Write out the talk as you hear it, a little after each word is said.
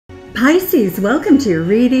Pisces, welcome to your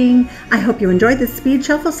reading. I hope you enjoyed the speed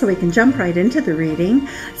shuffle so we can jump right into the reading.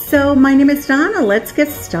 So my name is Donna. Let's get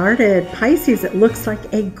started. Pisces, it looks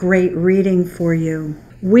like a great reading for you.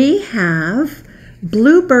 We have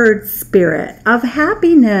Bluebird Spirit of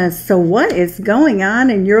Happiness. So what is going on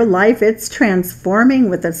in your life? It's transforming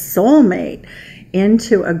with a soulmate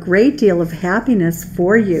into a great deal of happiness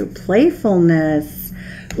for you. Playfulness.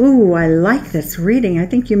 Ooh, I like this reading. I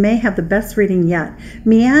think you may have the best reading yet.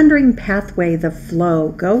 Meandering pathway, the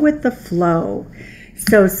flow. Go with the flow.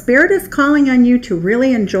 So Spirit is calling on you to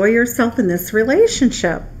really enjoy yourself in this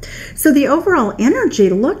relationship. So the overall energy,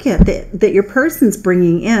 look at that your person's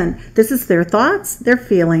bringing in. This is their thoughts, their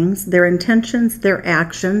feelings, their intentions, their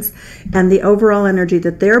actions, and the overall energy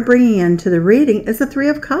that they're bringing into the reading is the Three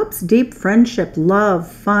of Cups. Deep friendship, love,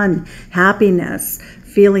 fun, happiness,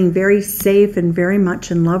 feeling very safe and very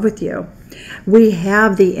much in love with you. We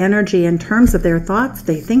have the energy in terms of their thoughts.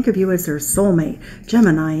 They think of you as their soulmate,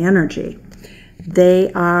 Gemini energy.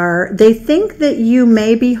 They think that you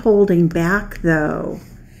may be holding back though.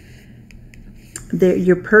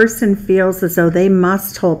 Your person feels as though they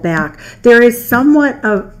must hold back. There is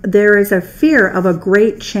a fear of a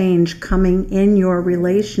great change coming in your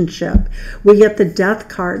relationship. We get the Death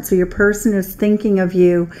card, so your person is thinking of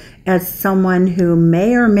you as someone who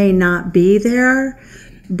may or may not be there.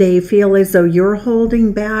 They feel as though you're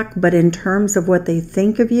holding back, but in terms of what they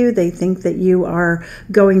think of you, they think that you are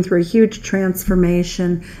going through a huge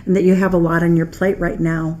transformation and that you have a lot on your plate right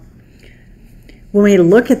now. When we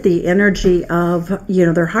look at the energy of,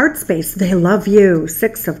 their heart space, they love you.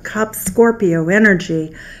 Six of Cups, Scorpio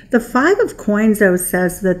energy. The Five of Coins, though,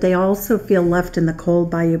 says that they also feel left in the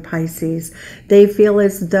cold by you, Pisces. They feel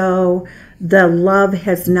as though the love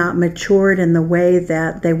has not matured in the way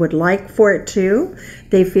that they would like for it to.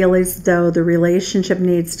 They feel as though the relationship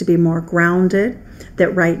needs to be more grounded,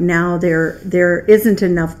 that right now there isn't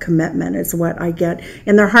enough commitment is what I get.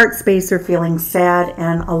 In their heart space, they're feeling sad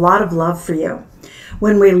and a lot of love for you.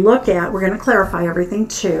 When we look at, we're going to clarify everything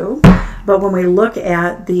too, but when we look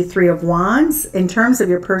at the Three of Wands, in terms of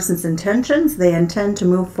your person's intentions, they intend to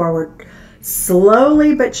move forward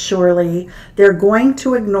slowly but surely. They're going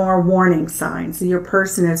to ignore warning signs. Your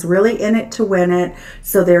person is really in it to win it,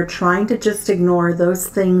 so they're trying to just ignore those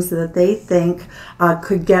things that they think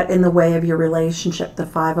could get in the way of your relationship. The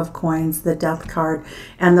Five of Coins, the Death card,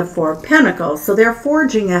 and the Four of Pentacles. So they're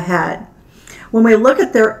forging ahead. When we look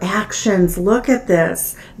at their actions, look at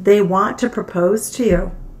this. They want to propose to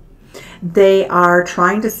you. They are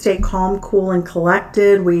trying to stay calm, cool, and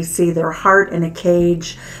collected. We see their heart in a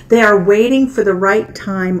cage. They are waiting for the right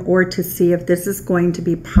time or to see if this is going to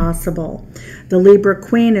be possible. The Libra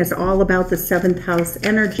Queen is all about the 7th house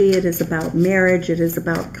energy. It is about marriage. It is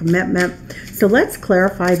about commitment. So let's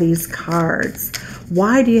clarify these cards.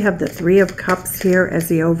 Why do you have the Three of Cups here as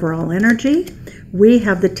the overall energy? We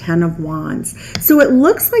have the Ten of Wands. So it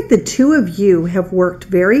looks like the two of you have worked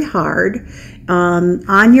very hard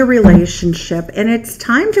on your relationship, and it's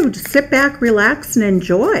time to sit back, relax, and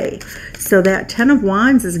enjoy. So that Ten of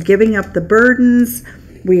Wands is giving up the burdens.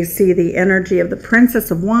 We see the energy of the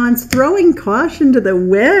Princess of Wands throwing caution to the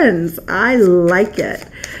winds. I like it.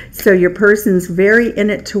 So your person's very in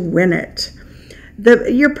it to win it.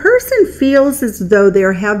 Your person feels as though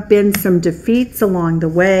there have been some defeats along the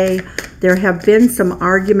way. There have been some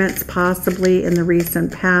arguments possibly in the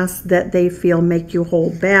recent past that they feel make you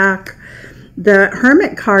hold back. The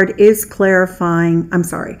Hermit card is clarifying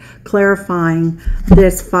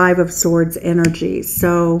this Five of Swords energy.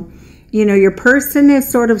 So, your person is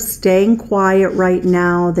sort of staying quiet right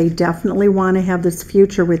now. They definitely want to have this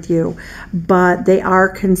future with you, but they are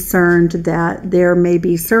concerned that there may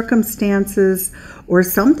be circumstances or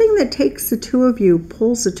something that takes the two of you,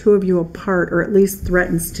 pulls the two of you apart, or at least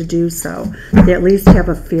threatens to do so. They at least have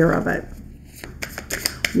a fear of it.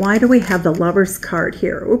 Why do we have the Lovers card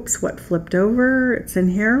here? Oops, what flipped over? It's in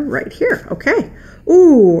here, right here. Okay.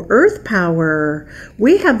 Ooh, Earth power.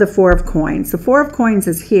 We have the Four of Coins. The Four of Coins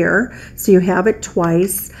is here, so you have it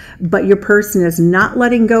twice, but your person is not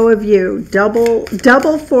letting go of you. Double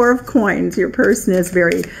Four of Coins. Your person is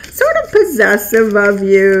very sort of possessive of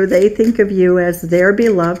you. They think of you as their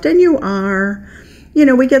beloved, and you are.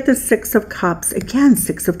 We get the Six of Cups. Again,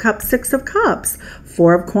 Six of Cups, Six of Cups.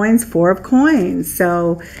 Four of Coins, Four of Coins.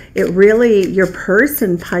 So it really, your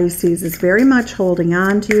person, Pisces, is very much holding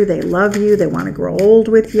on to you. They love you. They want to grow old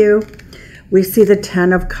with you. We see the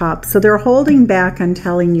Ten of Cups. So they're holding back on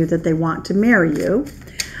telling you that they want to marry you.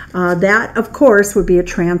 That, of course, would be a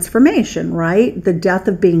transformation, right? The death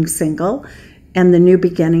of being single and the new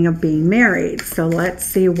beginning of being married. So let's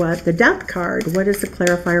see what the Death card, what is the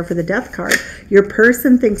clarifier for the Death card? Your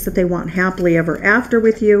person thinks that they want happily ever after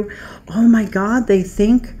with you. Oh my God, they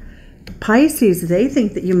think, Pisces, they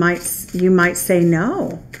think that you might say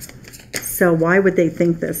no. So why would they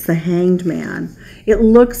think this? The Hanged Man. It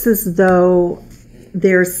looks as though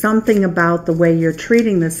there's something about the way you're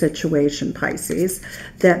treating the situation, Pisces,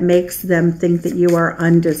 that makes them think that you are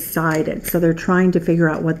undecided. So they're trying to figure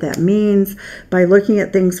out what that means by looking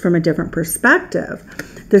at things from a different perspective.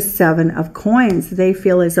 The Seven of Coins, they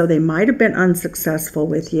feel as though they might have been unsuccessful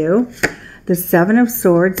with you. The Seven of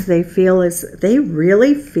Swords, they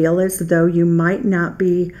really feel as though you might not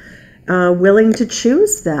be willing to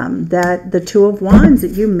choose them. That the Two of Wands,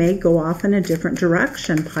 that you may go off in a different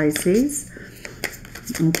direction, Pisces.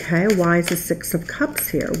 Okay, why is the Six of Cups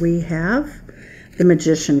here? We have the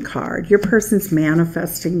Magician card. Your person's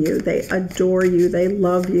manifesting you. They adore you. They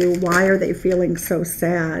love you. Why are they feeling so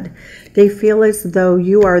sad? They feel as though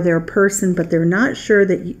you are their person, but they're not sure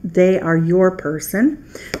that they are your person.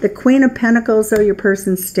 The Queen of Pentacles, though, your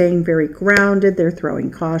person's staying very grounded. They're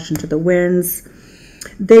throwing caution to the winds.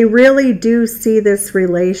 They really do see this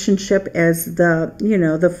relationship as the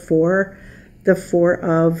Four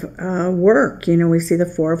of work. We see the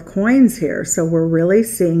Four of Coins here. So we're really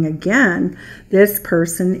seeing, again, this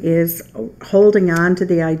person is holding on to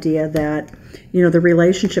the idea that, the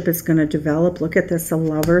relationship is going to develop. Look at this, a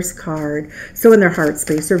Lover's card. So in their heart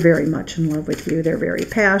space, they're very much in love with you. They're very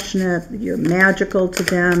passionate. You're magical to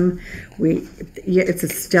them. It's a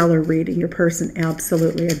stellar reading. Your person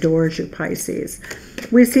absolutely adores you, Pisces.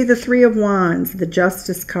 We see the Three of Wands. The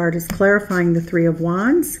Justice card is clarifying the Three of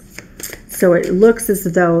Wands. So it looks as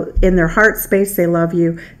though in their heart space they love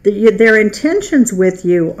you. Their intentions with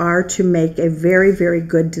you are to make a very, very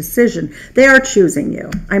good decision. They are choosing you.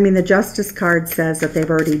 I mean, the Justice card says that they've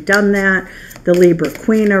already done that. The Libra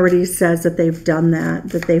Queen already says that they've done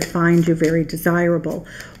that they find you very desirable.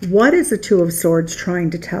 What is the Two of Swords trying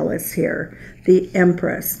to tell us here? The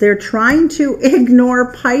Empress. They're trying to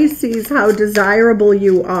ignore, Pisces, how desirable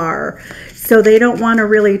you are. So they don't want to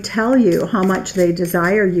really tell you how much they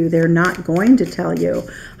desire you. They're not going to tell you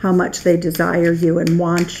how much they desire you and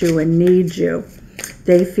want you and need you.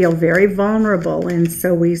 They feel very vulnerable. And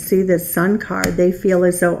so we see this Sun card. They feel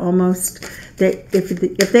as though almost that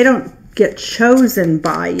if they don't get chosen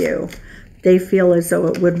by you, they feel as though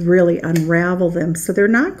it would really unravel them. So they're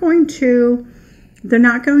not going to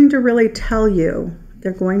really tell you.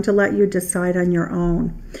 They're going to let you decide on your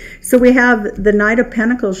own. So we have the Knight of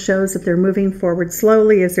Pentacles shows that they're moving forward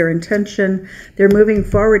slowly as their intention. They're moving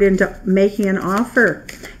forward into making an offer.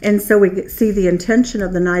 And so we see the intention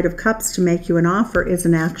of the Knight of Cups to make you an offer is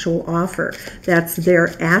an actual offer. That's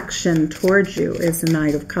their action towards you, is the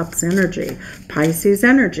Knight of Cups energy, Pisces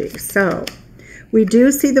energy. So we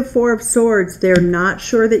do see the Four of Swords. They're not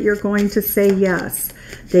sure that you're going to say yes.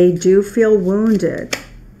 They do feel wounded.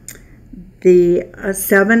 The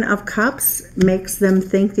Seven of Cups makes them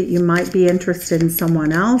think that you might be interested in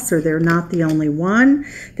someone else, or they're not the only one,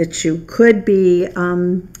 that you could be,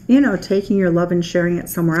 taking your love and sharing it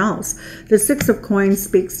somewhere else. The Six of Coins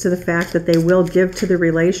speaks to the fact that they will give to the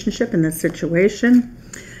relationship in this situation.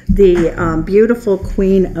 The beautiful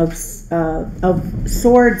Queen of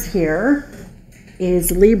Swords here is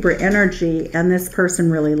Libra energy, and this person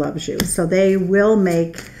really loves you. So they will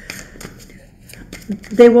make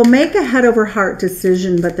a head over heart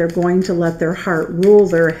decision, but they're going to let their heart rule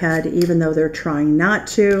their head, even though they're trying not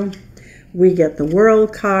to. We get the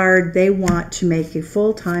World card. They want to make a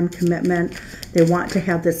full-time commitment. They want to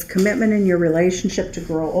have this commitment in your relationship to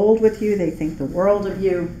grow old with you. They think the world of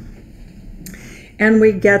you. And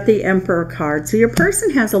we get the Emperor card. So your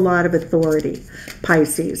person has a lot of authority,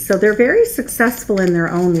 Pisces. So they're very successful in their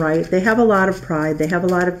own right. They have a lot of pride. They have a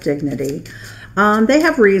lot of dignity. They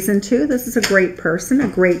have reason to. This is a great person, a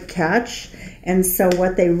great catch. And so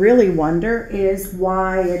what they really wonder is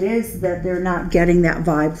why it is that they're not getting that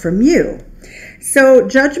vibe from you. So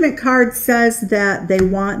Judgment card says that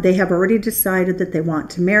they have already decided that they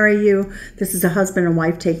want to marry you. This is a husband and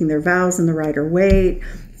wife taking their vows in the Rider-Waite.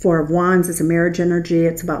 Four of Wands is a marriage energy.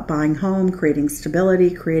 It's about buying home, creating stability,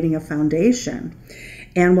 creating a foundation.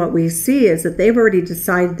 And what we see is that they've already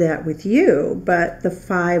decided that with you, but the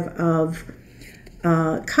Five of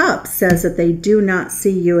Cups says that they do not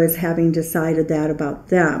see you as having decided that about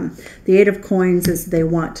them. The Eight of Coins is they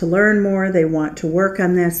want to learn more, they want to work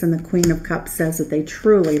on this, and the Queen of Cups says that they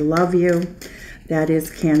truly love you. That is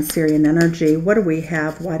Cancerian energy. What do we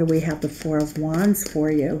have? Why do we have the Four of Wands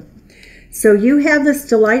for you? So you have this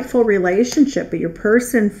delightful relationship, but your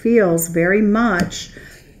person feels very much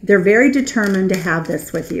They're very determined to have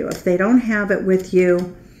this with you. If they don't have it with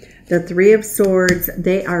you, the Three of Swords,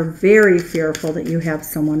 they are very fearful that you have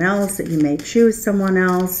someone else, that you may choose someone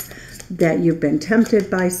else, that you've been tempted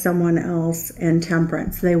by someone else. And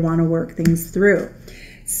Temperance, they want to work things through.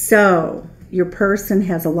 So your person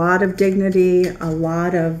has a lot of dignity, a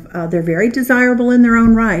lot of, they're very desirable in their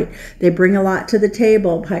own right. They bring a lot to the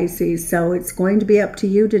table, Pisces. So it's going to be up to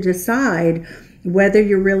you to decide whether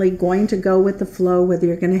you're really going to go with the flow, whether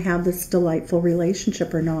you're going to have this delightful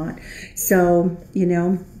relationship or not. So, you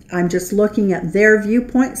know, I'm just looking at their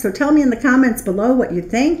viewpoint. So tell me in the comments below what you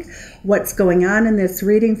think, what's going on in this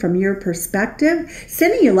reading from your perspective.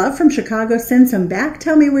 Sending you love from Chicago. Send some back.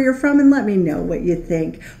 Tell me where you're from and let me know what you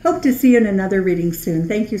think. Hope to see you in another reading soon.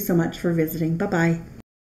 Thank you so much for visiting. Bye-bye.